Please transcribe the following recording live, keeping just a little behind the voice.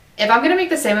If I'm gonna make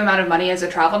the same amount of money as a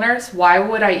travel nurse, why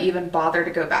would I even bother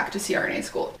to go back to CRNA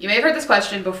school? You may have heard this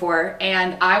question before,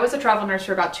 and I was a travel nurse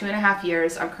for about 2.5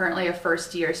 years. I'm currently a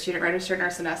first-year student registered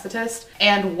nurse anesthetist.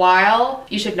 And while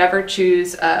you should never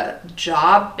choose a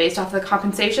job based off of the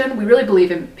compensation, we really believe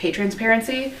in pay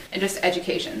transparency and just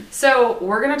education. So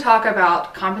we're gonna talk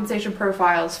about compensation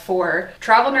profiles for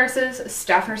travel nurses,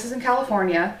 staff nurses in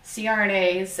California,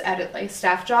 CRNAs at a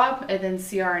staff job, and then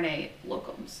CRNA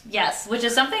locums. Yes, which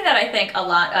is something that I think a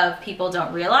lot of people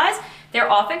don't realize. They're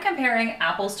often comparing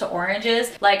apples to oranges,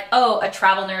 like, oh, a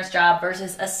travel nurse job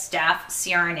versus a staff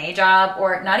CRNA job,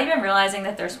 or not even realizing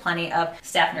that there's plenty of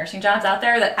staff nursing jobs out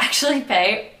there that actually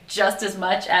pay just as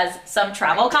much as some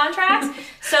travel contracts.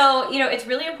 So, you know, it's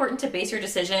really important to base your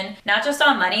decision not just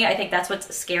on money. I think that's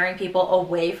what's scaring people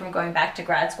away from going back to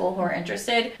grad school who are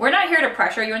interested. We're not here to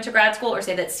pressure you into grad school or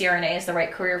say that CRNA is the right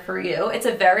career for you. It's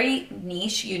a very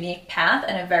niche, unique path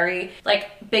and a very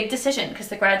big decision, because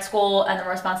the grad school and the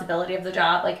responsibility of the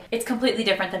job, it's completely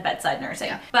different than bedside nursing.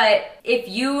 Yeah. But if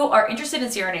you are interested in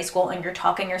CRNA school and you're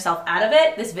talking yourself out of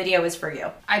it, this video is for you.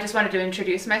 I just wanted to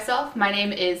introduce myself. My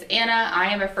name is Anna. I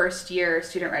am a first-year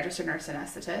student registered nurse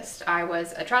anesthetist. I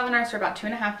was a travel nurse for about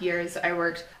 2.5 years. I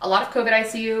worked a lot of COVID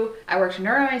ICU. I worked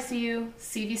neuro ICU.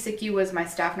 CV SICU was my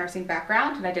staff nursing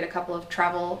background, and I did a couple of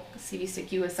travel CV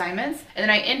SICU assignments. And then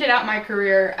I ended out my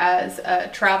career as a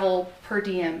travel per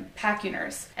diem PACU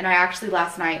nurse. And I actually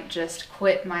last night just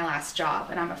quit my last job,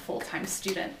 and I'm a full-time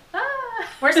student.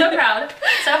 We're so proud.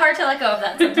 So hard to let go of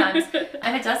that sometimes.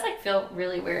 And it does feel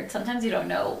really weird. Sometimes you don't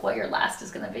know what your last is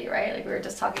going to be, right? We were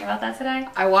just talking about that today.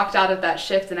 I walked out of that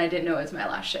shift and I didn't know it was my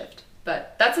last shift.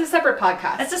 But that's a separate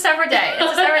podcast. It's a separate day.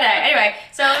 It's a separate day. Anyway,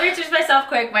 so let me introduce myself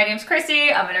quick. My name's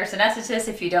Chrissy. I'm a nurse anesthetist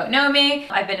if you don't know me.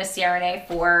 I've been a CRNA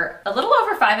for a little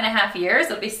over 5.5 years.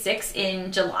 It'll be 6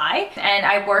 in July. And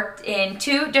I worked in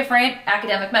 2 different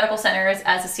academic medical centers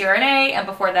as a CRNA. And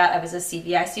before that, I was a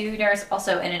CVICU nurse,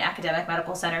 also in an academic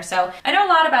medical center. So I know a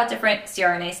lot about different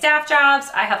CRNA staff jobs.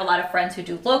 I have a lot of friends who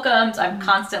do locums. I'm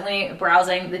constantly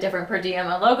browsing the different per diem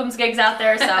and locums gigs out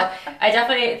there. So I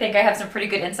definitely think I have some pretty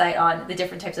good insight on the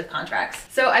different types of contracts.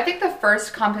 So I think the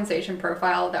first compensation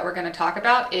profile that we're going to talk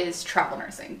about is travel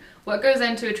nursing. What goes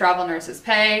into a travel nurse's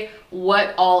pay,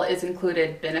 what all is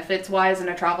included benefits-wise in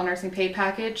a travel nursing pay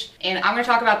package. And I'm going to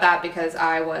talk about that because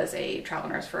I was a travel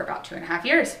nurse for about 2.5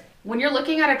 years. When you're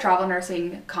looking at a travel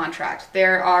nursing contract,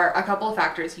 there are a couple of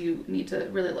factors you need to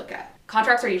really look at.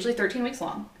 Contracts are usually 13 weeks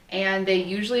long, and they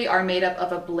usually are made up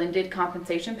of a blended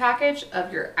compensation package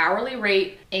of your hourly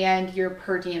rate and your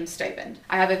per diem stipend.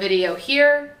 I have a video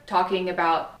here talking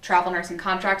about travel nursing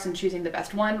contracts and choosing the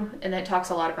best one, and it talks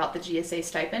a lot about the GSA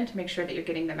stipend to make sure that you're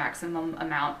getting the maximum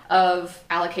amount of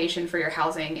allocation for your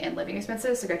housing and living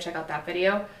expenses, so go check out that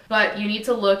video. But you need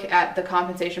to look at the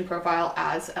compensation profile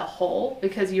as a whole,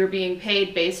 because you're being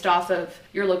paid based off of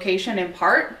your location in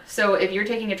part. So if you're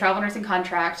taking a travel nursing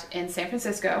contract in San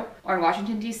Francisco or in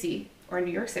Washington, D.C., or in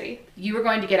New York City, you are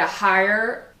going to get a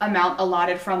higher amount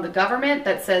allotted from the government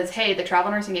that says, hey, the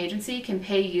travel nursing agency can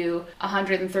pay you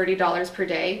 $130 per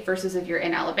day, versus if you're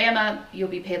in Alabama, you'll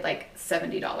be paid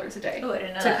 $70 a day. Ooh, I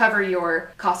didn't know to that. cover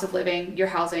your cost of living, your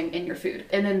housing, and your food.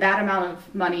 And then that amount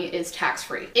of money is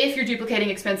tax-free. If you're duplicating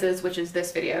expenses, which is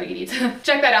this video, you need to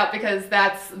check that out because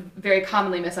that's very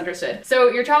commonly misunderstood. So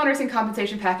your travel nursing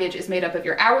compensation package is made up of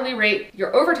your hourly rate,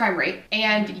 your overtime rate,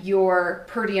 and your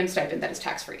per diem stipend that is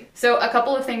tax-free. So a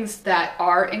couple of things that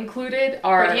are included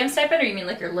are Per diem stipend, or you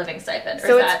mean your living stipend? Or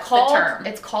so is it's that called the term?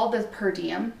 It's called the per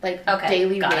diem, Okay,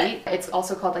 daily got rate. It's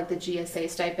also called the GSA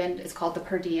stipend. It's called the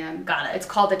per diem. Got it. It's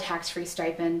called the tax-free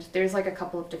stipend. There's a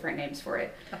couple of different names for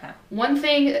it. Okay. One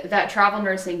thing that travel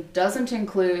nursing doesn't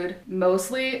include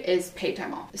mostly is paid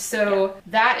time off. So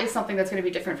that is something that's going to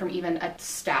be different from even a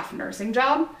staff nursing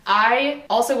job. I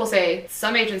also will say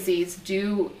some agencies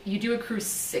do accrue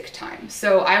sick time.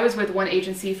 So I was with one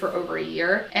agency for over a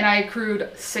year, and I accrued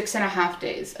 6.5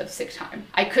 days of sick time.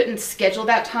 I couldn't schedule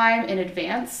that time in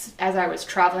advance as I was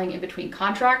traveling in between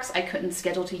contracts. I couldn't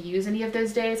schedule to use any of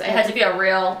those days. It had to be a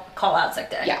real call-out sick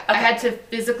day. Yeah, Okay. I had to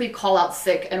physically call out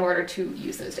sick in order to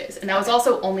use those days. And that was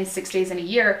also only 6 days in a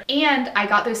year. And I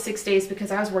got those 6 days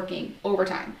because I was working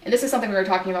overtime. And this is something we were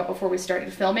talking about before we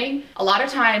started filming. A lot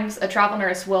of times a travel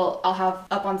nurse I'll have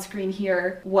up on screen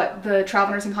here what the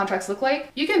travel nursing contracts look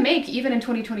like. You can make, even in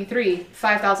 2023,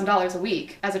 $5,000 a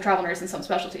week as a travel nurse in some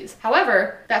specialties. However,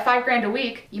 However, that $5,000 a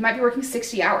week, you might be working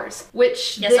 60 hours,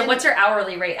 which so what's your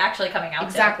hourly rate actually coming out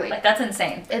exactly to? Like, that's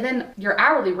insane. And then your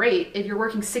hourly rate, if you're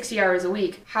working 60 hours a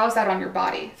week, how is that on your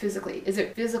body physically? Is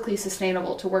it physically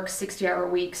sustainable to work 60-hour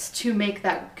weeks to make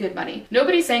that good money?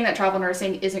 Nobody's saying that travel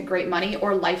nursing isn't great money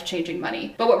or life-changing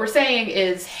money, but what we're saying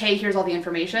is, hey, here's all the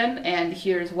information and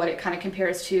here's what it kind of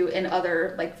compares to in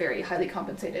other like very highly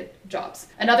compensated jobs.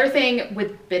 Another thing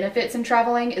with benefits in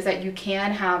traveling is that you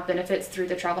can have benefits through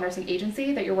the travel nursing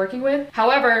agency that you're working with.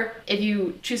 However, if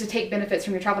you choose to take benefits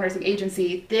from your travel nursing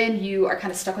agency, then you are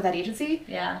kind of stuck with that agency.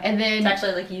 Yeah. And then to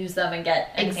actually like use them and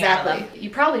get anything out of them. You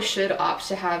probably should opt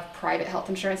to have private health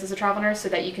insurance as a travel nurse so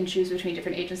that you can choose between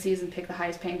different agencies and pick the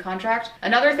highest paying contract.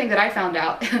 Another thing that I found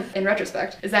out in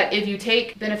retrospect is that if you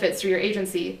take benefits through your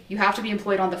agency, you have to be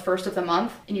employed on the first of the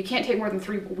month and you can't take more than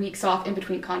 3 weeks off in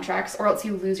between contracts or else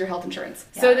you lose your health insurance.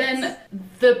 Yeah, so then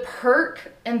the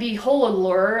perk and the whole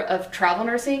allure of travel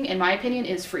nursing, in my opinion,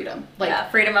 is freedom.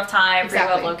 Like freedom of time,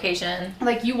 exactly. freedom of location.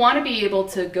 Like you want to be able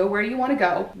to go where you want to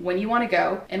go, when you want to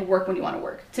go, and work when you want to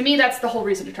work. To me, that's the whole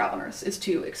reason to travel nurse, is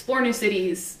to explore new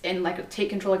cities and like take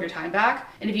control of your time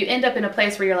back. And if you end up in a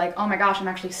place where you're like, oh my gosh, I'm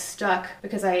actually stuck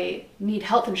because I need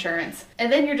health insurance,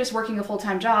 and then you're just working a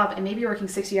full-time job and maybe you're working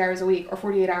 60 hours a week or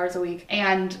 48 hours a week,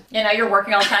 and you're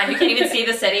working all the time. You can't even see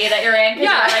the city that you're in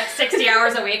because you're like 60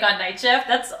 hours a week on night shift.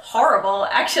 That's horrible,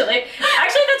 actually.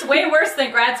 That's way worse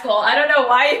than grad school. I don't know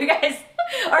why you guys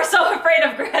are so afraid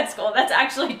of grad school. That's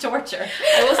actually torture.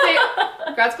 I will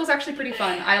say grad school is actually pretty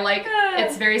fun.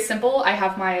 It's very simple. I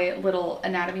have my little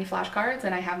anatomy flashcards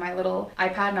and I have my little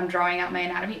iPad and I'm drawing out my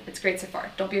anatomy. It's great so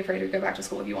far. Don't be afraid to go back to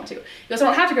school if you want to. You also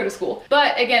don't have to go to school.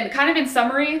 But again, kind of in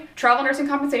summary, travel nursing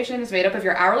compensation is made up of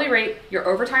your hourly rate, your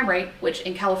overtime rate, which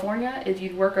in California, if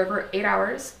you work over 8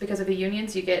 hours, because of the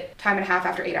unions, you get time and a half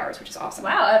after 8 hours, which is awesome.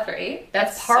 Wow, after 8?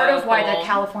 That's part of why the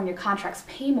California contracts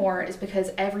pay more, is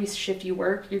because every shift you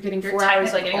work, you're getting 4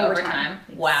 hours of overtime.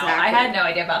 Wow, exactly. I had no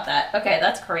idea about that. Okay,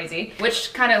 that's crazy.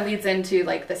 Which kind of leads into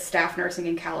like the staff nursing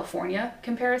in California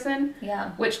comparison.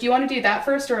 Yeah. Which, do you want to do that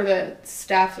first or the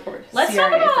staff or let's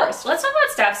CRNA first? Let's talk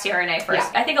about staff CRNA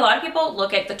first. Yeah. I think a lot of people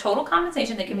look at the total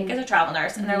compensation they can make as a travel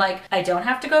nurse and they're like, I don't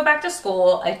have to go back to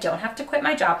school. I don't have to quit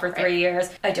my job for 3 years.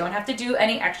 I don't have to do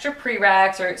any extra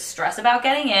prereqs or stress about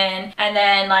getting in. And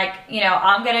then like,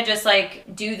 I'm going to just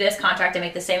like do this contract and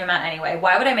make the same amount anyway.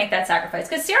 Why would I make that sacrifice?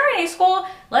 Because CRNA school,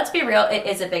 let's be real, it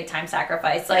is a big time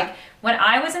sacrifice. Like when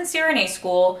I was in CRNA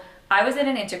school, I was in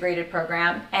an integrated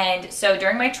program, and so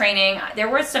during my training, there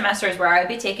were semesters where I would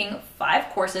be taking 5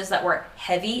 courses that were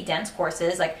heavy, dense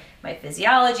courses, like my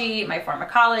physiology, my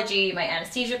pharmacology, my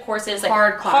anesthesia courses, like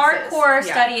hardcore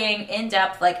studying in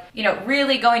depth, like,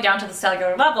 really going down to the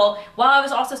cellular level, while I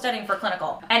was also studying for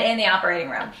clinical and in the operating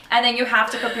room. And then you have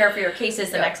to prepare for your cases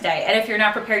the next day. And if you're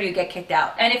not prepared, you get kicked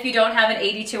out. And if you don't have an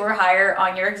 82 or higher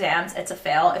on your exams, it's a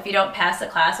fail. If you don't pass the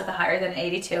class with a higher than an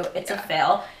 82, it's a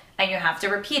fail. And you have to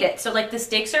repeat it. So like the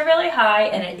stakes are really high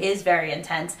and it is very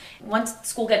intense. Once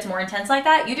school gets more intense like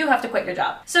that, you do have to quit your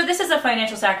job. So this is a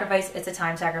financial sacrifice, it's a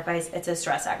time sacrifice, it's a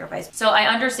stress sacrifice. So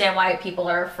I understand why people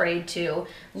are afraid to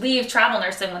leave travel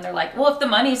nursing when they're like, well, if the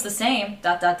money's the same, ...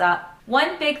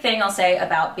 One big thing I'll say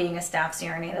about being a staff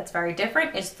CRNA that's very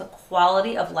different is the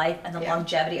quality of life and the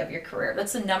longevity of your career.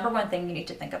 That's the number one thing you need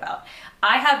to think about.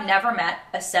 I have never met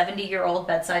a 70-year-old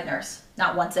bedside nurse.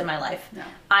 Not once in my life. No.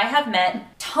 I have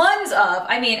met tons of,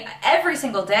 every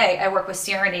single day I work with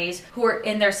CRNAs who are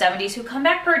in their 70s who come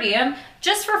back per diem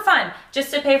just for fun,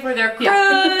 just to pay for their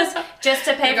cruise, just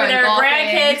to pay for their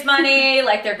grandkids' money,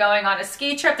 like they're going on a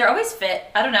ski trip. They're always fit.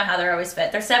 I don't know how they're always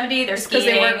fit. They're 70, they're skiing.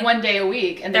 Because they work 1 day a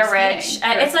week and they're rich.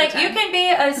 And it's like you can be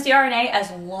a CRNA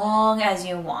as long as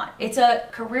you want. It's a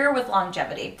career with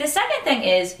longevity. The second thing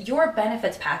is your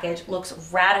benefits package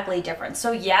looks radically different.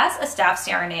 So yes, a staff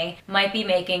CRNA might be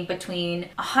making between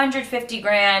 150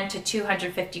 grand to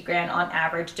 250 grand on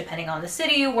average, depending on the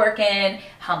city you work in,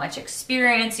 how much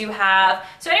experience you have.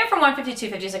 So anywhere from 150 to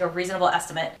 250 is like a reasonable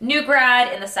estimate. New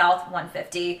grad in the South,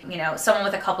 150. Someone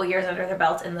with a couple years under their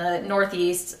belt in the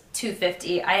Northeast,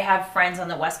 250. I have friends on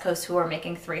the West Coast who are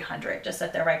making 300 just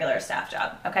at their regular staff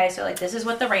job. Okay, so like this is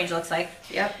what the range looks like.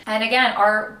 Yep. And again,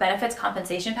 our benefits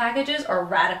compensation packages are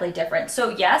radically different. So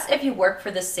yes, if you work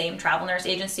for the same travel nurse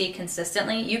agency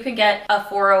consistently, you can get a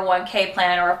 401k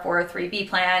plan or a 403b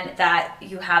plan that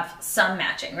you have some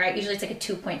matching, right? Usually it's like a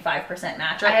 2.5%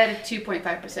 match, right? I had a 2.5%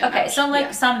 match. Okay, so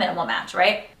like some minimal match,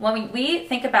 right? When we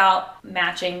think about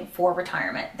matching for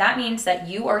retirement, that means that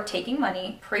you are taking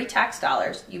money, pre-tax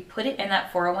dollars, you you put it in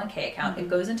that 401k account. It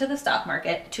goes into the stock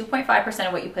market. 2.5%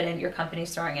 of what you put in, your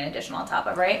company's throwing in additional on top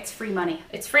of, right? It's free money.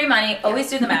 It's free money. Always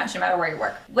do the match no matter where you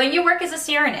work. When you work as a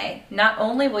CRNA, not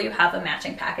only will you have a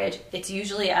matching package, it's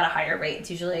usually at a higher rate. It's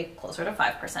usually closer to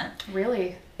 5%.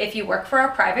 Really? If you work for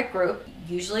a private group,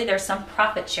 usually there's some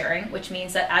profit sharing, which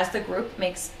means that as the group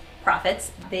makes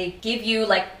profits, they give you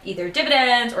like either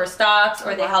dividends or stocks,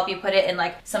 or they help you put it in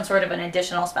like some sort of an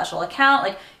additional special account.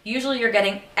 Like usually you're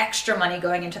getting extra money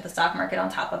going into the stock market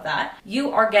on top of that. You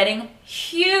are getting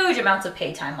huge amounts of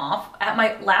paid time off. At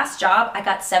my last job, I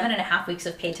got 7.5 weeks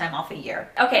of paid time off a year.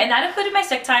 Okay, and that included my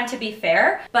sick time, to be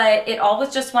fair, but it all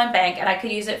was just one bank, and I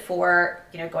could use it for,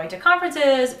 you know, going to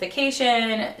conferences,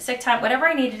 vacation, sick time, whatever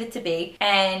I needed it to be.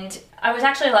 And I was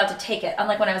actually allowed to take it.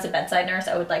 Unlike when I was a bedside nurse,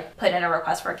 I would like put in a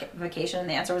request for a vacation and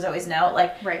the answer was always no.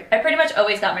 Like, I pretty much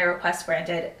always got my request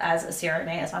granted as a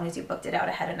CRNA as long as you booked it out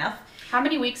ahead enough. How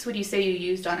many weeks would you say you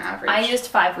used on average? I used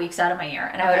 5 weeks out of my year,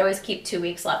 and I would always keep 2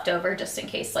 weeks left over just in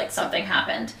case like something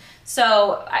happened.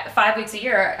 So 5 weeks a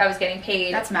year, I was getting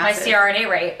paid my CRNA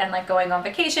rate and like going on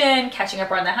vacation, catching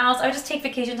up around the house. I would just take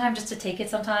vacation time just to take it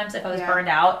sometimes if I was burned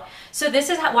out. So this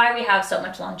is why we have so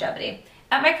much longevity.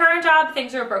 At my current job,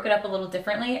 things are broken up a little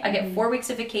differently. I get 4 weeks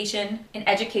of vacation, an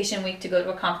education week to go to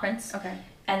a conference. Okay.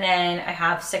 And then I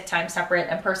have sick time separate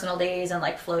and personal days and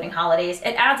like floating holidays.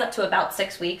 It adds up to about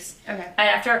 6 weeks. Okay. And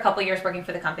after a couple years working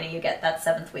for the company, you get that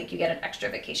 7th week, you get an extra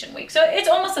vacation week. So it's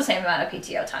almost the same amount of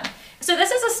PTO time. So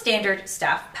this is a standard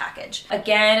staff package.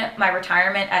 Again, my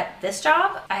retirement at this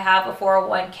job, I have a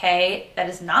 401k that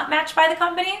is not matched by the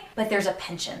company, but there's a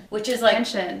pension, which is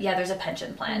like, yeah, there's a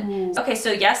pension plan. Ooh. Okay,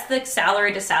 so yes, the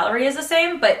salary to salary is the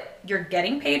same, but you're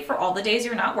getting paid for all the days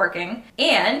you're not working,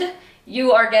 and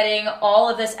you are getting all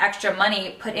of this extra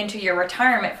money put into your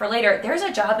retirement for later. There's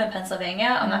a job in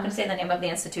Pennsylvania, I'm not going to say the name of the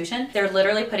institution. They're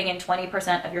literally putting in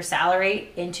 20% of your salary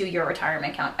into your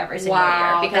retirement account every single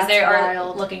year because they are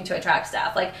looking to attract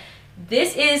staff. Like,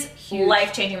 this is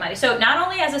life-changing money. So not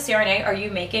only as a CRNA are you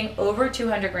making over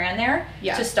 200 grand there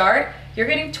to start, you're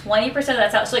getting 20% of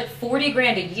that salary. So like 40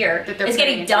 grand a year is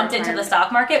getting dumped into the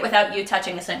stock market without you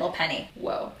touching a single penny.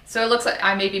 Whoa. So it looks like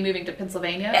I may be moving to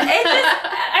Pennsylvania. It's just,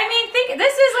 I mean,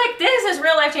 this is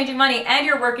real life-changing money, and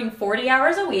you're working 40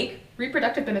 hours a week.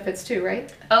 Reproductive benefits too,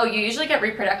 right? Oh, you usually get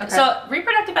reproductive. Okay. So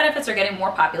reproductive benefits are getting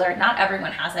more popular. Not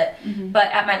everyone has it.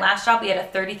 But at my last job, we had a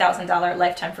 $30,000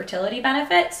 lifetime fertility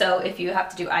benefit. So if you have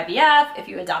to do IVF, if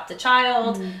you adopt a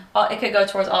child, it could go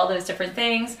towards all those different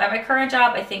things. At my current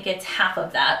job, I think it's half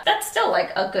of that. That's still like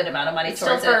a good amount of money towards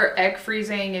it. Still for egg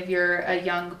freezing if you're a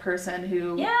young person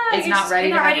who is not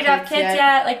ready to have kids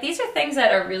yet. Like, these are things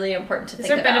that are really important to think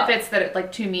about. These are benefits that,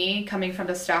 like, to me, coming from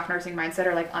the staff nursing mindset,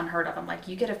 are like unheard of. I'm like,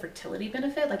 you get a fertility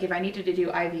benefit? Like, if I needed to do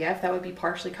IVF, that would be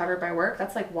partially covered by work.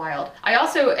 That's like wild. I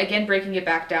also, again, breaking it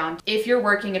back down, if you're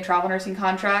working a travel nursing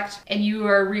contract and you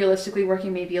are realistically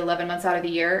working maybe 11 months out of the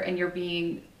year and you're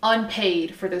being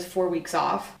unpaid for those 4 weeks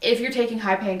off, if you're taking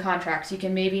high paying contracts, you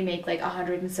can maybe make like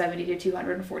 $170,000 to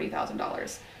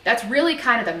 $240,000. That's really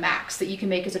kind of the max that you can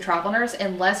make as a travel nurse,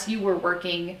 unless you were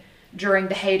working during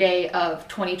the heyday of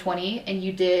 2020 and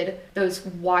you did those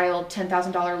wild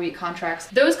 $10,000 a week contracts.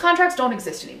 Those contracts don't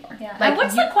exist anymore. Yeah. Like, and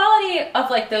what's the quality of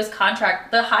like those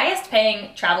contracts? The highest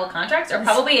paying travel contracts are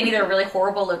probably in either really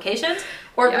horrible locations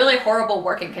or really horrible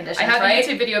working conditions. I have a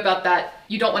YouTube video about that.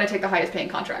 You don't want to take the highest paying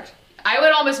contract. I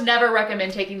would almost never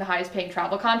recommend taking the highest paying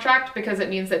travel contract because it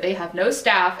means that they have no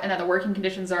staff and that the working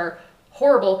conditions are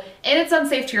horrible and it's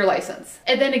unsafe to your license.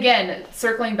 And then again,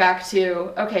 circling back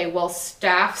to, okay, well,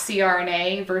 staff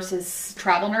CRNA versus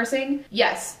travel nursing.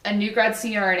 Yes, a new grad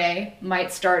CRNA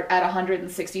might start at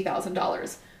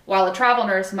 $160,000, while a travel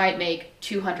nurse might make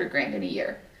 200 grand in a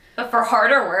year. But for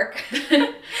harder work,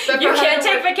 you can't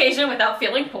take vacation without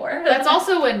feeling poor. That's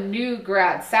also a new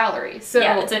grad salary. So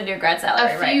yeah, it's a new grad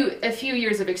salary, a few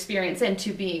years of experience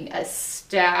into being a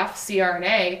staff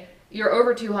CRNA, you're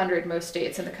over 200 most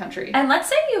states in the country. And let's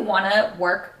say you want to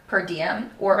work per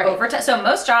diem or overtime. So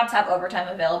most jobs have overtime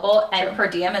available, and per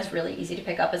diem is really easy to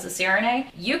pick up as a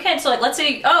CRNA. You can, so like, let's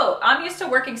say, oh, I'm used to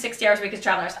working 60 hours a week as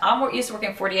travel nurse. I'm used to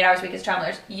working 48 hours a week as travel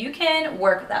nurse. You can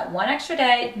work that one extra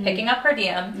day picking up per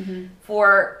diem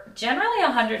for generally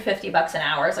 $150 an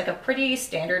hour. It's like a pretty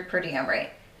standard per diem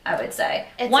rate, I would say.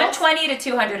 It's 120 to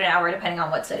 200 an hour, depending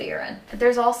on what city you're in.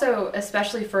 There's also,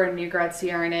 especially for a new grad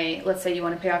CRNA, let's say you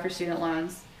want to pay off your student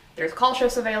loans, there's call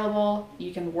shifts available,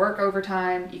 you can work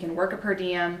overtime, you can work a per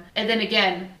diem. And then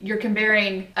again, you're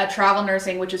comparing a travel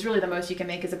nursing, which is really the most you can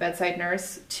make as a bedside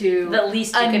nurse, to the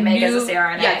least you can make as a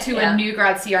CRNA. Yeah, to a new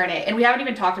grad CRNA. And we haven't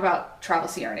even talked about travel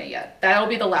CRNA yet. That'll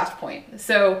be the last point.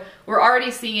 So we're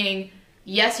already seeing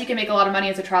Yes, you can make a lot of money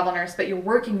as a travel nurse, but you're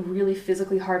working really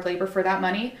physically hard labor for that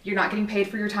money. You're not getting paid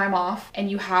for your time off, and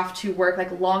you have to work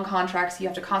like long contracts. You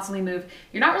have to constantly move.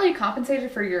 You're not really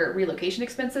compensated for your relocation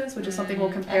expenses, which is something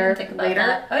we'll compare later.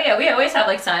 That. Oh yeah, we always have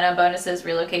like sign-on bonuses,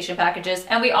 relocation packages,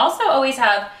 and we also always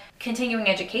have continuing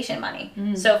education money.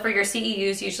 So for your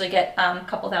CEUs, you usually get a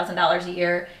couple $1,000s a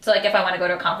year. So like if I want to go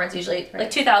to a conference, usually like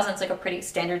 2,000 is like a pretty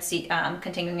standard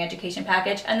continuing education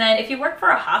package. And then if you work for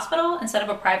a hospital instead of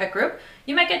a private group,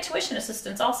 you might get tuition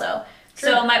assistance also. True.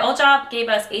 So my old job gave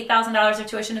us $8,000 of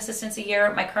tuition assistance a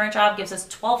year. My current job gives us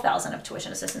 $12,000 of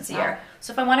tuition assistance a year.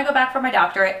 So if I want to go back for my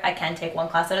doctorate, I can take one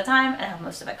class at a time and have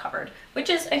most of it covered, which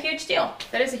is a huge deal.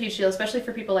 That is a huge deal, especially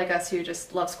for people like us who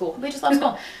just love school. We just love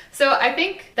school. So I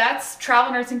think that's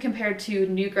travel nursing compared to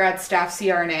new grad staff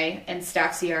CRNA and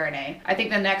staff CRNA. I think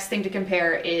the next thing to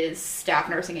compare is staff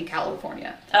nursing in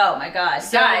California. Oh my gosh,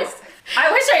 guys.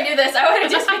 I wish I knew this. I would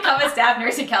have just become a staff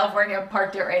nurse in California and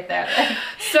parked it right there.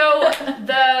 So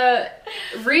the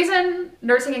reason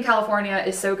nursing in California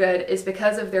is so good is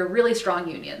because of their really strong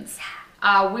unions.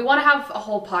 We want to have a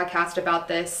whole podcast about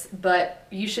this, but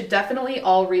you should definitely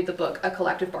all read the book, A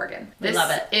Collective Bargain. We love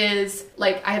it. Is,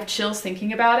 like, I have chills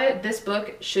thinking about it. This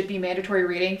book should be mandatory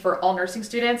reading for all nursing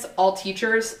students, all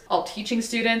teachers, all teaching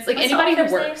students, like anybody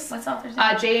who works. What's the author's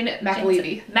name? Jane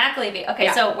McAlevey. McAlevey. Okay,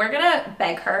 Yeah. So we're going to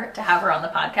beg her to have her on the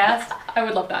podcast. I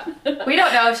would love that. We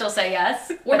don't know if she'll say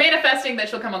yes. We're manifesting that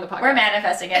she'll come on the podcast. We're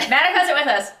manifesting it. Manifest it with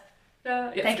us.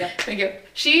 Yes. Thank you.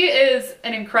 She is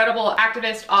an incredible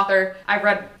activist, author. I've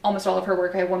read almost all of her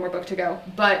work. I have one more book to go.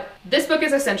 But this book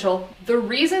is essential. The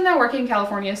reason that working in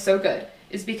California is so good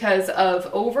is because of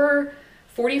over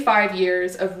 45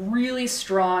 years of really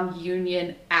strong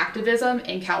union activism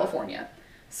in California.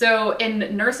 So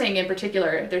in nursing in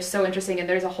particular, they're so interesting, and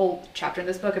there's a whole chapter in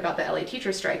this book about the LA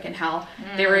teacher strike and how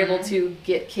they were able to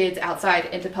get kids outside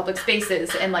into public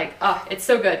spaces, and like, it's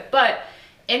so good. But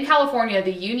in California,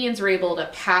 the unions were able to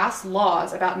pass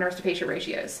laws about nurse-to-patient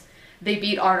ratios. They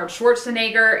beat Arnold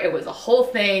Schwarzenegger. It was a whole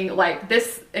thing. Like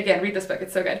this, again, read this book.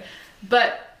 It's so good.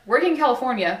 But working in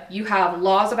California, you have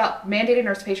laws about mandated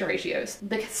nurse-to-patient ratios.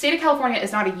 The state of California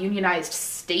is not a unionized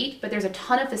state, but there's a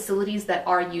ton of facilities that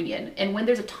are union. And when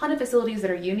there's a ton of facilities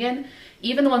that are union,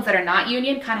 even the ones that are not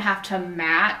union kind of have to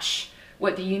match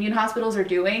what the union hospitals are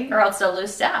doing, or else they'll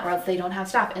lose staff, or else they don't have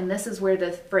staff. And this is where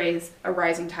the phrase "a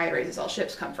rising tide raises all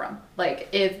ships" come from. Like,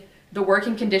 if the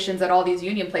working conditions at all these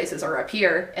union places are up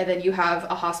here, and then you have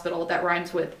a hospital that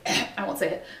rhymes with I won't say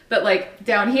it, but like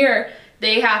down here,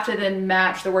 they have to then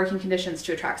match the working conditions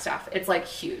to attract staff. It's like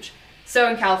huge. So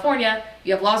in California,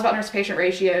 you have laws about nurse-to-patient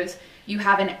ratios. You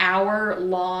have an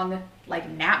hour-long like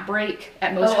nap break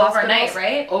at most hospitals. Overnight,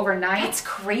 right? Overnight. That's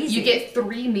crazy. You get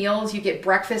 3 meals. You get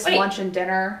breakfast, lunch, and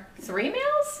dinner. 3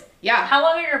 meals? Yeah. How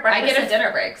long are your breakfast and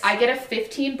dinner breaks? I get a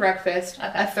 15 breakfast,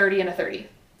 a 30, and a 30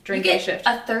 during day shift.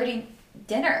 A 30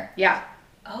 dinner? Yeah.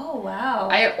 Oh,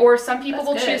 wow. Or some people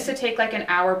will good. choose to take like an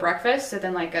hour breakfast, so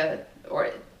then like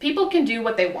or people can do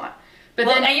what they want. But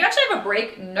well, then, and you actually have a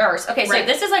break nurse. Okay, so right.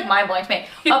 this is like mind-blowing to me.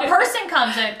 A person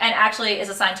comes in and actually is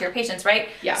assigned to your patients, right?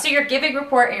 Yeah. So you're giving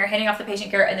report and you're handing off the patient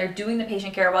care, and they're doing the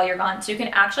patient care while you're gone. So you can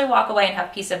actually walk away and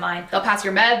have peace of mind. They'll pass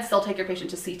your meds. They'll take your patient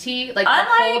to CT. Like, the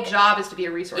whole job is to be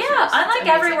a resource. Yeah, nurse. unlike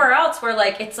everywhere else where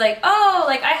like it's like, oh,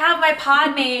 like I have my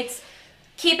pod mates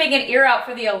keeping an ear out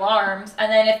for the alarms, and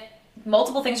then if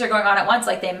multiple things are going on at once,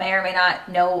 like they may or may not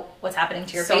know what's happening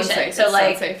to your patient. Unsafe. So it's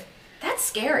like so unsafe. That's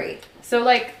scary. So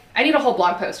like, I need a whole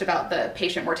blog post about the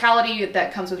patient mortality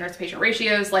that comes with nurse-to-patient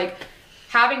ratios. Like,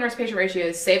 having nurse-to-patient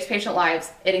ratios saves patient lives.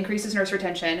 It increases nurse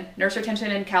retention. Nurse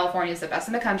retention in California is the best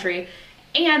in the country.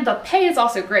 And the pay is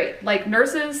also great. Like,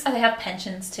 nurses... Oh, they have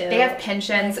pensions, too. They have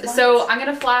pensions. Like, so I'm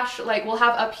going to flash, like, we'll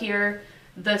have up here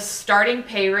the starting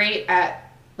pay rate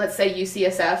at, let's say,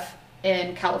 UCSF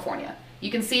in California. You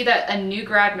can see that a new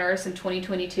grad nurse in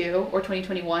 2022 or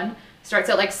 2021 starts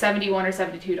at like $71 or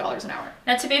 $72 an hour.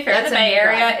 Now, to be fair, the Bay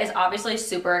Area is obviously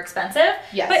super expensive.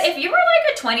 Yes. But if you were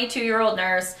like a 22-year-old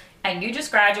nurse and you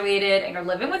just graduated and you're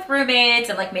living with roommates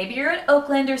and like maybe you're in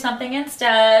Oakland or something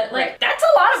instead, like that's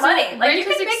a lot of money. Like you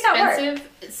can make that work.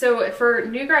 So for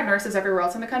new grad nurses everywhere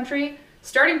else in the country,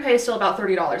 starting pay is still about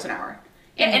 $30 an hour.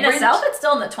 And in the South, it's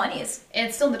still in the 20s. And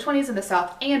it's still in the 20s in the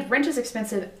South. And rent is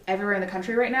expensive everywhere in the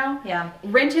country right now. Yeah.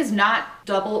 Rent is not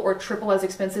double or triple as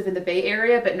expensive in the Bay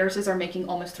Area, but nurses are making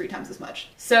almost 3 times as much.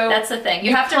 So that's the thing.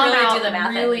 You have to really do the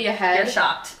math. Really ahead. You're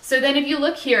shocked. So then if you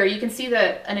look here, you can see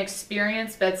that an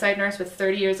experienced bedside nurse with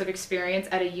 30 years of experience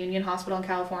at a union hospital in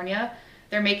California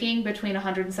they're making between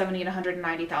 $170,000 and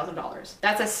 $190,000.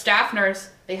 That's a staff nurse.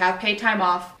 They have paid time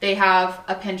off. They have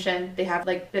a pension. They have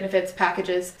like benefits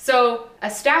packages. So a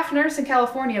staff nurse in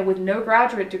California with no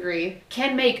graduate degree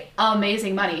can make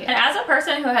amazing money. And as a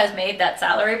person who has made that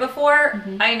salary before,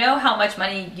 I know how much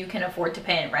money you can afford to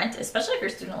pay in rent, especially if your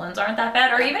student loans aren't that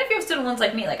bad, or even if you have student loans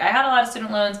like me. Like I had a lot of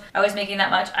student loans. I was making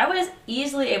that much. I was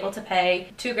easily able to pay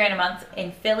 $2,000 a month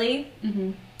in Philly.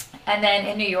 And then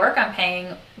in New York, I'm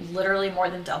paying literally more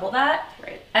than double that.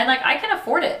 Right. And like I can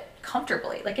afford it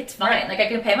comfortably. Like it's fine. Like I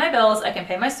can pay my bills, I can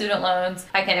pay my student loans,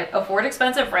 I can afford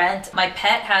expensive rent. My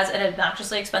pet has an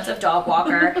obnoxiously expensive dog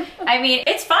walker. I mean,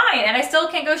 it's fine. And I still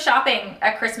can go shopping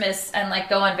at Christmas and like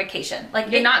go on vacation.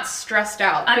 Like you're not stressed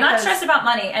out. I'm not stressed about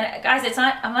money. And guys,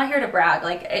 I'm not here to brag.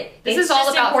 Like this is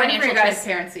all about financial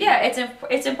transparency. Yeah,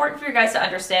 it's important for you guys to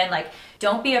understand, like,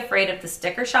 don't be afraid of the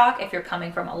sticker shock if you're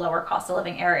coming from a lower cost of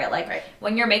living area. Like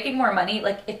when you're making more money,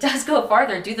 like it does go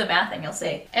farther. Do the math and you'll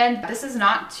see. And this is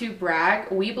not to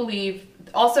brag. We believe,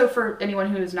 also for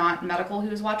anyone who is not medical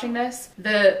who's watching this,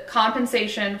 the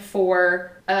compensation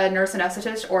for a nurse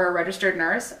anesthetist or a registered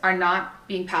nurse are not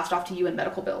being passed off to you in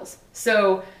medical bills.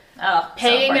 So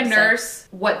paying a nurse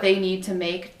what they need to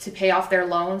make to pay off their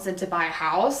loans and to buy a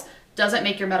house doesn't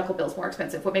make your medical bills more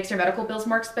expensive. What makes your medical bills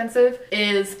more expensive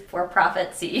is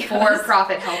for-profit CEOs.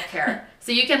 For-profit healthcare.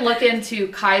 So you can look into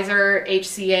Kaiser,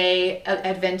 HCA,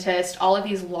 Adventist, all of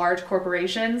these large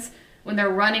corporations. When they're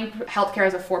running healthcare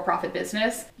as a for-profit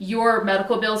business, your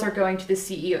medical bills are going to the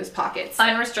CEO's pockets.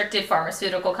 Unrestricted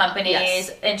pharmaceutical companies,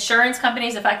 insurance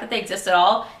companies, the fact that they exist at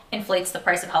all inflates the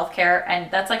price of healthcare,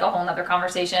 and that's like a whole nother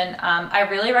conversation. I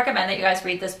really recommend that you guys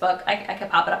read this book. I could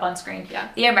pop it up on screen. Yeah.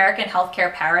 The American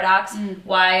Healthcare Paradox,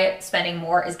 Why Spending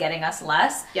More is Getting Us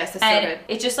Less. Yes, it's and so good.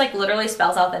 It just like literally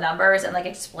spells out the numbers and like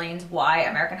explains why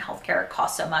American healthcare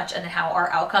costs so much and how our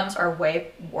outcomes are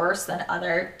way worse than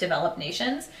other developed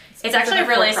nations. It's actually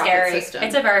really scary. System.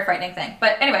 It's a very frightening thing.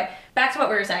 But anyway, back to what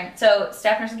we were saying. So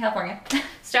staff nursing in California.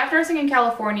 Staff nursing in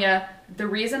California, the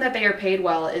reason that they are paid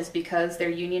well is because their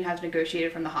union has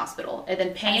negotiated from the hospital. And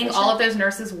then paying all of those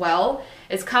nurses well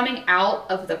is coming out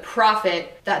of the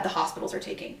profit that the hospitals are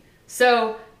taking.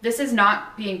 So this is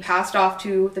not being passed off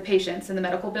to the patients in the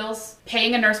medical bills.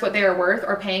 Paying a nurse what they are worth,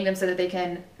 or paying them so that they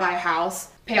can buy a house,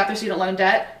 pay off their student loan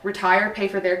debt, retire, pay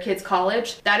for their kids'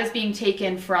 college, that is being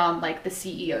taken from like the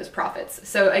CEO's profits.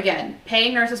 So again,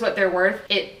 paying nurses what they're worth,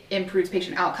 it improves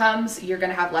patient outcomes. You're going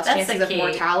to have less chances of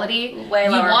mortality. Way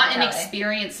lower you want mortality. An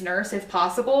experienced nurse if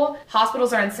possible.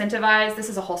 Hospitals are incentivized, this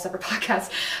is a whole separate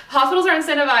podcast. Hospitals are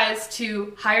incentivized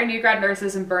to hire new grad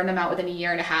nurses and burn them out within a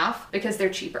year and a half because they're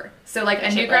cheaper. So like a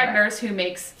new grad nurse who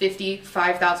makes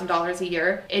 $55,000 a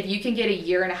year, if you can get a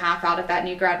year and a half out of that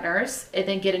new grad nurse and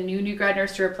then get a new grad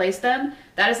nurse to replace them,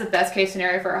 that is the best case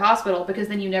scenario for a hospital, because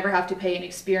then you never have to pay an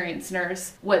experienced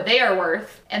nurse what they are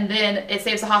worth, and then it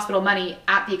saves the hospital money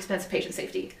at the expense of patient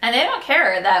safety. And they don't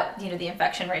care that, you know, the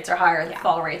infection rates are higher, the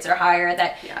fall rates are higher,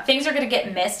 that things are going to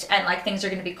get missed and like things are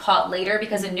going to be caught later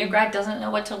because a new grad doesn't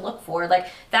know what to look for. Like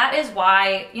that is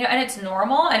why, you know, and it's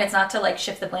normal, and it's not to like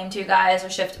shift the blame to you guys or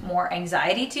shift more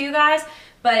anxiety to you guys.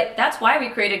 But that's why we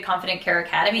created Confident Care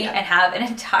Academy and have an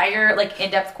entire like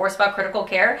in-depth course about critical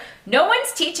care. No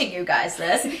one's teaching you guys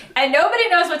this, and nobody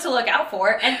knows what to look out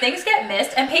for, and things get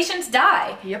missed and patients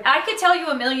die. I could tell you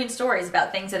a million stories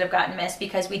about things that have gotten missed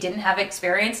because we didn't have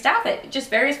experienced staff at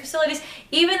just various facilities,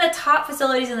 even the top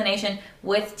facilities in the nation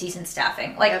with decent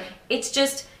staffing. Like it's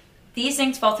just, these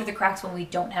things fall through the cracks when we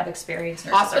don't have experienced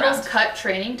nurses Hospitals around. cut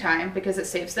training time because it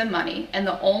saves them money. And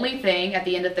the only thing at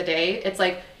the end of the day, it's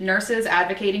like nurses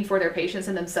advocating for their patients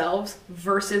and themselves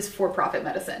versus for-profit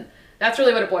medicine. That's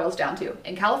really what it boils down to.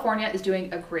 And California is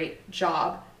doing a great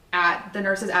job at the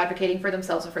nurses advocating for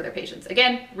themselves and for their patients.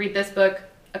 Again, read this book,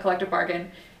 A Collective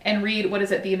Bargain, and read, what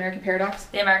is it, The American Paradox?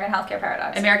 The American Healthcare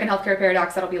Paradox. American Healthcare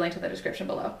Paradox, that'll be linked in the description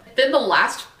below. Then the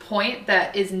last point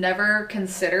that is never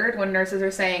considered when nurses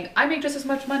are saying, I make just as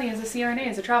much money as a CRNA,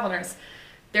 as a travel nurse.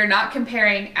 They're not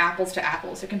comparing apples to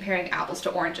apples. They're comparing apples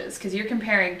to oranges, because you're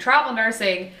comparing travel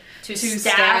nursing to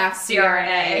staff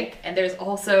CRNA, and there's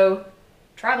also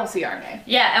travel CRNA.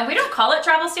 Yeah, and we don't call it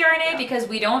travel CRNA because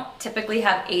we don't typically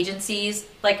have agencies.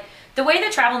 Like the way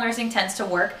that travel nursing tends to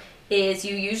work is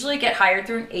you usually get hired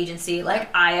through an agency like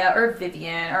Aya or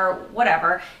Vivian or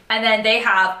whatever, and then they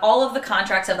have all of the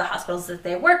contracts of the hospitals that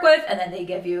they work with, and then they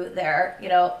give you their, you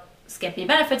know, skimpy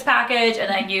benefits package, and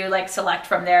then you like select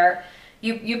from their,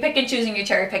 you pick and choose and you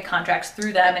cherry pick contracts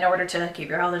through them in order to keep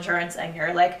your health insurance and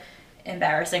your like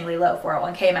embarrassingly low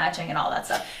 401k matching and all that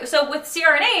stuff. So with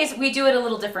CRNAs, we do it a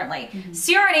little differently.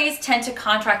 CRNAs tend to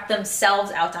contract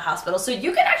themselves out to hospitals. So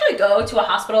you can actually go to a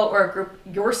hospital or a group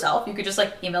yourself. You could just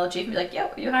like email the chief and be like, yo,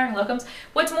 are you hiring locums?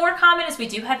 What's more common is we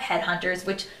do have headhunters,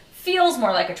 which feels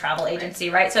more like a travel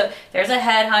agency, right? So there's a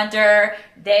headhunter,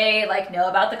 they like know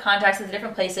about the contacts at the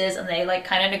different places and they like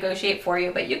kind of negotiate for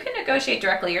you, but you can negotiate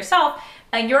directly yourself,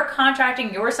 and you're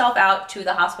contracting yourself out to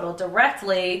the hospital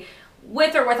directly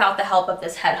with or without the help of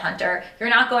this headhunter. You're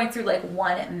not going through like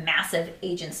one massive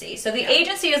agency. So the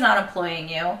agency is not employing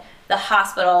you, the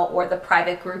hospital or the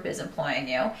private group is employing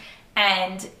you,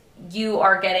 and you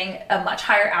are getting a much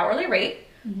higher hourly rate.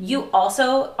 You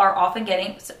also are often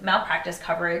getting malpractice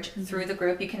coverage through the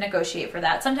group. You can negotiate for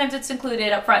that. Sometimes it's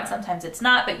included up front, sometimes it's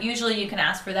not, but usually you can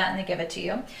ask for that and they give it to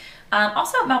you.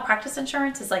 Also, malpractice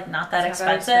insurance is like not that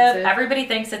expensive. Everybody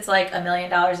thinks it's like $1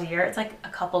 million a year. It's like a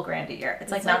couple grand a year.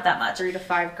 It's like not that much. 3 to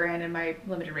 5 grand in my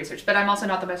limited research. But I'm also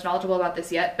not the most knowledgeable about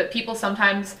this yet. But people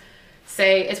sometimes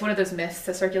say it's one of those myths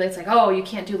that circulates, like, oh, you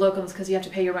can't do locums because you have to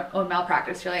pay your own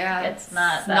malpractice. You're like, it's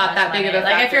not that big of a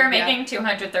factor. Like if you're making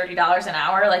 $230 an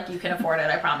hour, like you can afford it,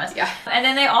 I promise. And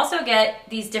then they also get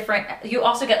these different, you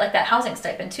also get like that housing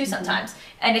stipend too sometimes.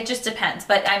 And it just depends.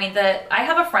 But I mean, I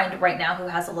have a friend right now who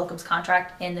has a locums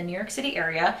contract in the New York City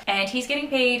area, and he's getting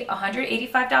paid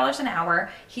 $185 an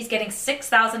hour. He's getting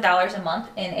 $6,000 a month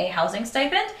in a housing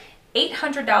stipend,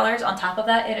 $800 on top of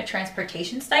that in a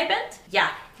transportation stipend.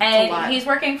 And he's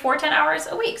working 10 hours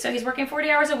a week. So he's working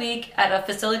 40 hours a week at a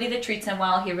facility that treats him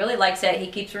well. He really likes it. He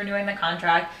keeps renewing the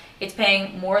contract. It's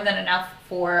paying more than enough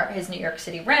for his New York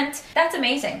City rent. That's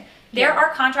amazing. There are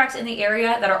contracts in the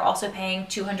area that are also paying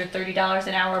 $230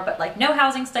 an hour, but like no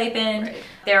housing stipend.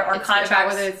 There are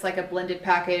contracts. Whether it's like a blended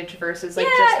package versus like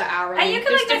just the hourly. And you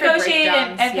can like negotiate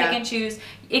and pick and choose.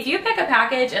 If you pick a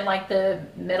package in like the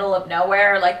middle of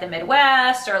nowhere, like the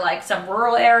Midwest or like some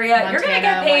rural area, Montana, you're going to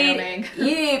get paid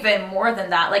even more than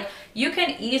that. Like you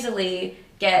can easily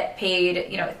get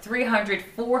paid, 300,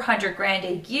 400 grand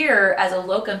a year as a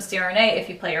locum CRNA if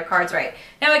you play your cards right.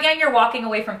 Now, again, you're walking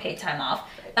away from paid time off.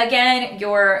 Again,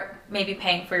 you're maybe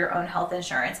paying for your own health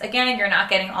insurance. Again, you're not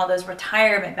getting all those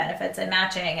retirement benefits and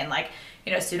matching and like,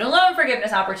 student loan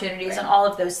forgiveness opportunities and all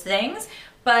of those things.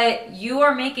 But you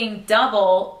are making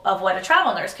double of what a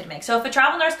travel nurse could make. So if a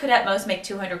travel nurse could at most make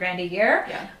 200 grand a year,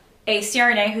 a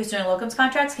CRNA who's doing locums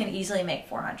contracts can easily make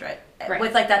 400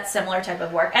 with like that similar type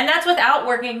of work. And that's without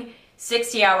working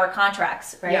 60-hour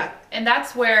contracts, right? Yeah, and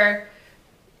that's where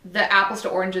the apples to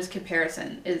oranges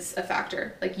comparison is a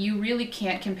factor. Like you really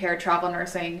can't compare travel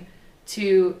nursing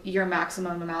to your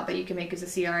maximum amount that you can make as a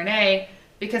CRNA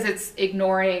because it's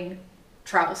ignoring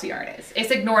travel CRNAs.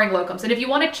 It's ignoring locums. And if you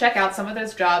want to check out some of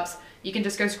those jobs, you can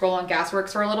just go scroll on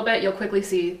Gasworks for a little bit. You'll quickly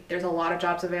see there's a lot of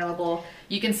jobs available.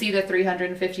 You can see the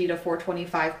 350 to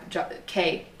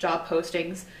 425K job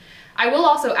postings. I will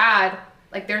also add,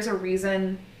 like there's a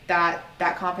reason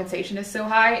that compensation is so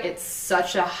high. It's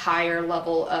such a higher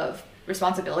level of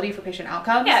responsibility for patient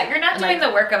outcomes. Yeah, you're not doing the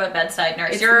work of a bedside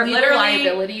nurse. You're literally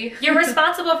liability. You're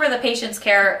responsible for the patient's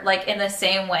care, like in the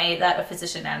same way that a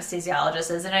physician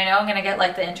anesthesiologist is. And I know I'm going to get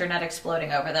like the internet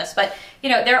exploding over this, but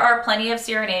there are plenty of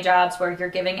CRNA jobs where you're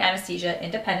giving anesthesia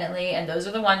independently, and those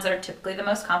are the ones that are typically the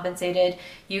most compensated.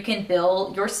 You can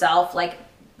bill yourself, like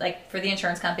for the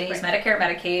insurance companies, Medicare,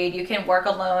 Medicaid. You can work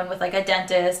alone with like a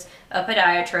dentist, a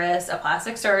podiatrist, a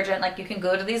plastic surgeon. Like you can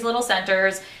go to these little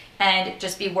centers and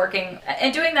just be working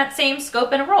and doing that same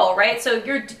scope and role, right? So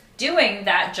you're doing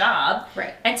that job.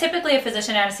 Right. And typically a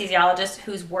physician anesthesiologist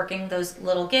who's working those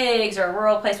little gigs or a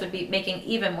rural place would be making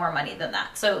even more money than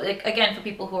that. So again, for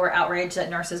people who are outraged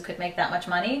that nurses could make that much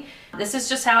money, this is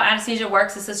just how anesthesia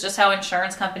works. This is just how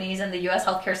insurance companies and the US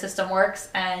healthcare system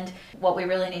works. And what we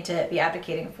really need to be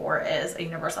advocating for is a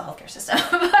universal healthcare system.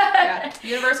 Yeah.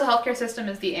 Universal healthcare system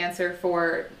is the answer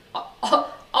for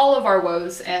all of our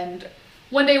woes, and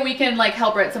one day we can like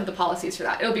help write some of the policies for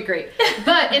that. It'll be great.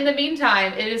 But in the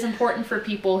meantime, it is important for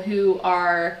people who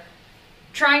are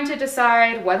trying to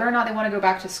decide whether or not they want to go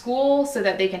back to school so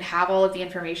that they can have all of the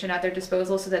information at their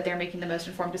disposal so that they're making the most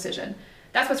informed decision.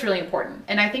 That's what's really important.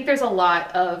 And I think there's a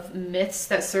lot of myths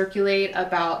that circulate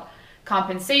about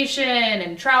compensation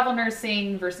and travel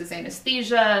nursing versus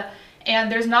anesthesia. And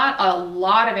there's not a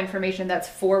lot of information that's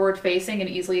forward facing and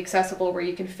easily accessible where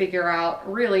you can figure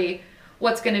out really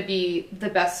what's going to be the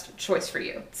best choice for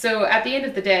you. So at the end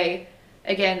of the day,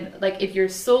 again, like if you're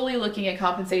solely looking at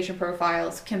compensation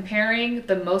profiles, comparing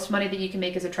the most money that you can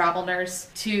make as a travel nurse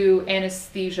to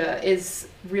anesthesia is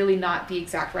really not the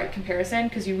exact right comparison,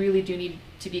 because you really do need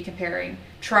to be comparing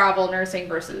travel nursing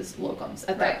versus locums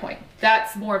at that point.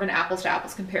 That's more of an apples to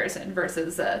apples comparison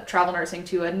versus travel nursing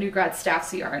to a new grad staff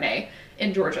CRNA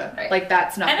in Georgia. Like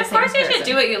that's not the same comparison. And of course you should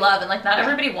do what you love, and like not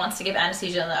everybody wants to give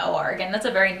anesthesia in the OR. Again, that's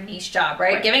a very niche job,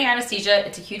 right? Giving anesthesia,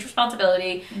 it's a huge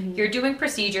responsibility. You're doing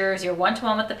procedures, you're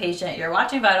one-to-one with the patient, you're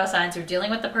watching vital signs, you're dealing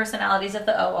with the personalities of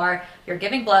the OR, you're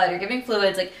giving blood, you're giving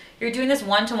fluids, like you're doing this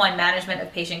one-to-one management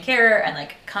of patient care and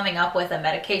like coming up with a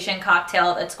medication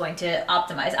cocktail that's going to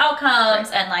optimize outcomes.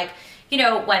 And like, you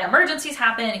know, when emergencies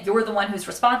happen, you're the one who's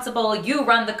responsible, you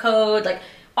run the code, like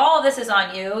all of this is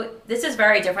on you. This is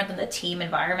very different than the team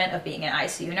environment of being an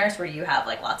ICU nurse where you have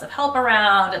like lots of help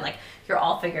around and like you're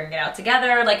all figuring it out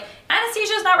together. Like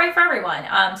anesthesia is not right for everyone.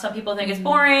 Some people think it's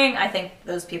boring. I think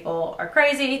those people are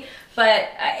crazy, but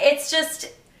it's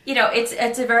just, you know, it's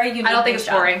a very unique I don't think it's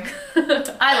job. boring.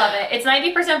 I love it. It's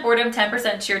 90% boredom,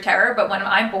 10% sheer terror, but when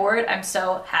I'm bored, I'm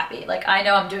so happy. Like I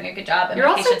know I'm doing a good job and you're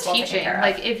my also patients well taken teaching. care of.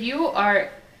 Like if you are,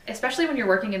 especially when you're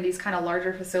working in these kind of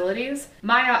larger facilities,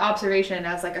 my observation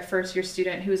as like a first year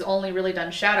student who's only really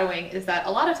done shadowing is that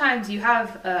a lot of times you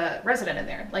have a resident in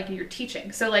there, like you're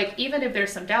teaching. So like even if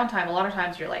there's some downtime, a lot of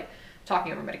times you're like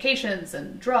talking over medications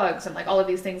and drugs and like all of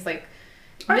these things like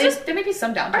or there may be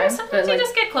some downtime. Or sometimes you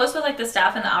just get close with like the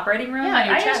staff in the operating room. Yeah, like,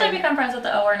 I usually become friends with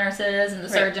the OR nurses and the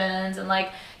surgeons and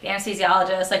like the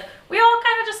anesthesiologists. Like we all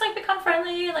kind of just like become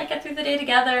friendly and like get through the day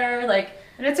together. Like,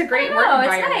 and it's a great work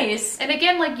environment. It's nice. And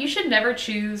again, like you should never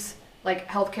choose like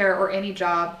healthcare or any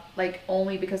job like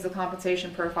only because of the compensation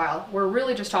profile. We're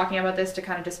really just talking about this to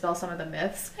kind of dispel some of the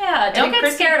myths. Yeah, don't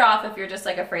get scared off if you're just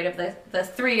like afraid of the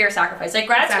 3-year sacrifice. Like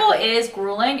grad school is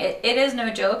grueling. It is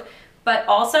no joke. But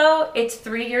also, it's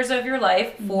 3 years of your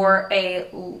life for a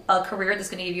career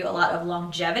that's going to give you a lot of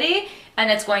longevity,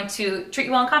 and it's going to treat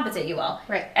you well and compensate you well.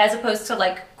 Right. As opposed to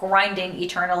like grinding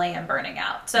eternally and burning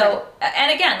out. So,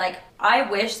 and again, like I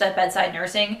wish that bedside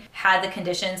nursing had the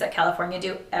conditions that California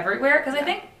do everywhere, because I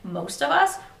think most of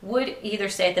us would either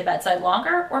stay at the bedside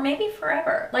longer or maybe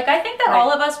forever. Like I think that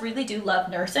all of us really do love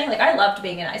nursing. Like I loved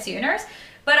being an ICU nurse,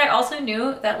 but I also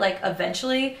knew that like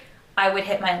eventually I would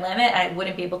hit my limit and I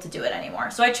wouldn't be able to do it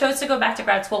anymore. So I chose to go back to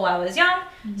grad school while I was young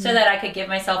so that I could give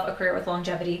myself a career with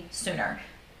longevity sooner.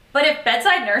 But if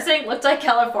bedside nursing looked like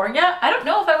California, I don't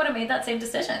know if I would have made that same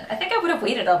decision. I think I would have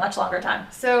waited a much longer time.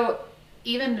 So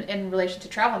even in relation to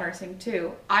travel nursing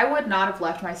too, I would not have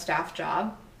left my staff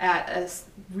job at a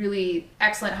really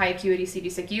excellent high acuity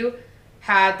CBCU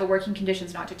had the working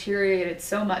conditions not deteriorated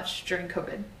so much during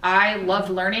COVID. I loved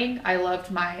learning. I loved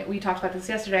we talked about this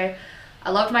yesterday, I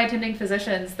loved my attending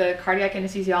physicians, the cardiac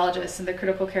anesthesiologists and the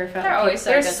critical care fellows. They're always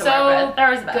so good to work with. They're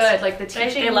always the best. Good. Like the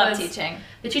teaching, they love teaching.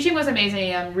 The teaching was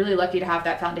amazing. I'm really lucky to have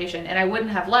that foundation, and I wouldn't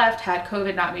have left had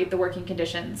COVID not made the working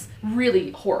conditions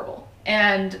really horrible.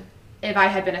 And if I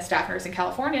had been a staff nurse in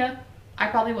California, I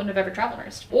probably wouldn't have ever travel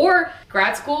nursed. Or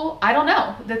grad school, I don't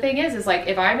know. The thing is like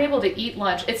if I'm able to eat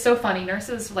lunch, it's so funny.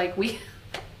 Nurses like we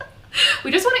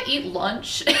just want to eat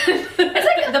lunch. It's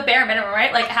like the bare minimum,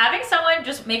 right? Like having someone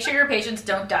just make sure your patients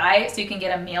don't die so you can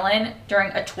get a meal in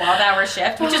during a 12-hour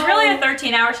shift, which is really a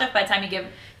 13-hour shift by the time you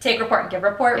take report and give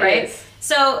report, right?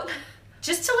 So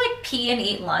just to like pee and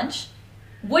eat lunch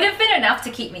would have been enough to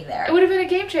keep me there. It would have been a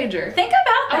game changer. Think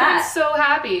about that. I was so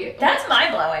happy. That's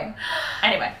mind-blowing.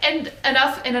 Anyway. And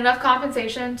enough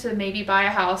compensation to maybe buy a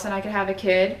house and I could have a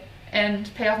kid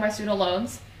and pay off my student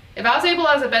loans. If I was able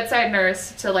as a bedside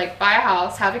nurse to like buy a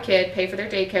house, have a kid, pay for their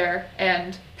daycare,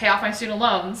 and pay off my student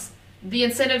loans, the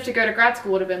incentive to go to grad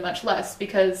school would have been much less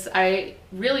because I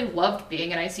really loved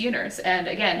being an ICU nurse. And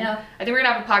again, I think we're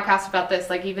gonna have a podcast about this,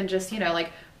 like even just,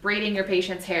 like braiding your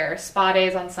patient's hair, spa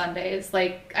days on Sundays.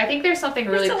 Like I think there's something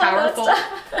really powerful.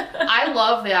 I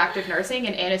love the active nursing,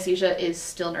 and anesthesia is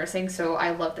still nursing, so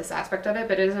I love this aspect of it,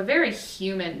 but it is a very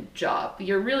human job.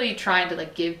 You're really trying to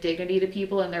like give dignity to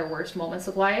people in their worst moments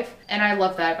of life, and I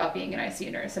love that about being an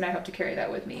ICU nurse, and I hope to carry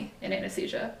that with me in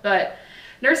anesthesia. But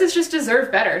nurses just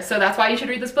deserve better, so that's why you should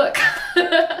read this book.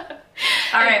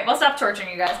 All right, we'll stop torturing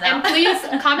you guys now. And please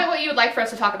comment what you would like for us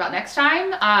to talk about next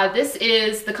time. This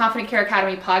is the Confident Care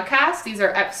Academy podcast. These are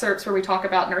excerpts where we talk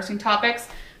about nursing topics.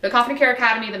 The Confident Care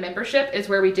Academy, the membership, is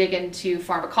where we dig into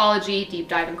pharmacology, deep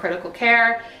dive in critical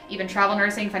care, even travel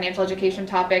nursing, financial education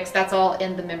topics. That's all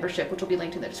in the membership, which will be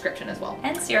linked in the description as well.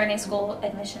 And CRNA school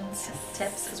admissions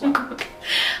tips as well. All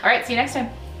right, see you next time.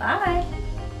 Bye.